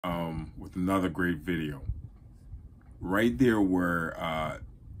with another great video. Right there where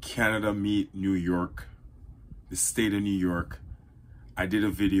Canada meet New York, the state of New York. I did a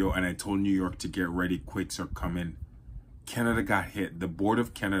video and I told New York to get ready, quakes are coming. Canada got hit. The border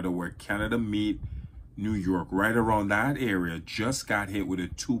of Canada, where Canada meet New York, right around that area, just got hit with a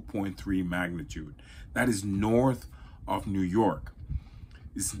 2.3 magnitude. That is north of New York.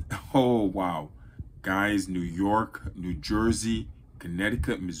 Oh, wow. Guys, New York, New Jersey,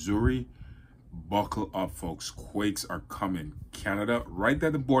 Connecticut, Missouri, buckle up, folks. Quakes are coming. Canada, right there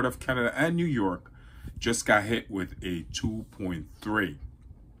at the border of Canada and New York, just got hit with a 2.3.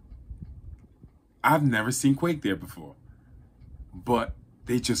 I've never seen quake there before, but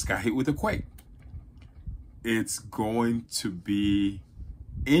they just got hit with a quake. It's going to be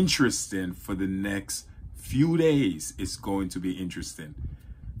interesting for the next few days. It's going to be interesting.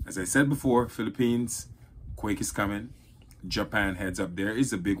 As I said before, Philippines, quake is coming. Japan, heads up, there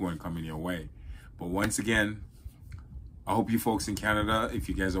is a big one coming your way. But once again, I hope you folks in Canada, if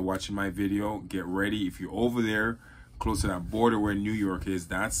you guys are watching my video, get ready. If you're over there, close to that border where New York is,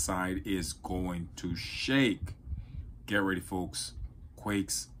 that side is going to shake. Get ready, folks.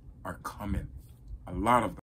 Quakes are coming. A lot of them.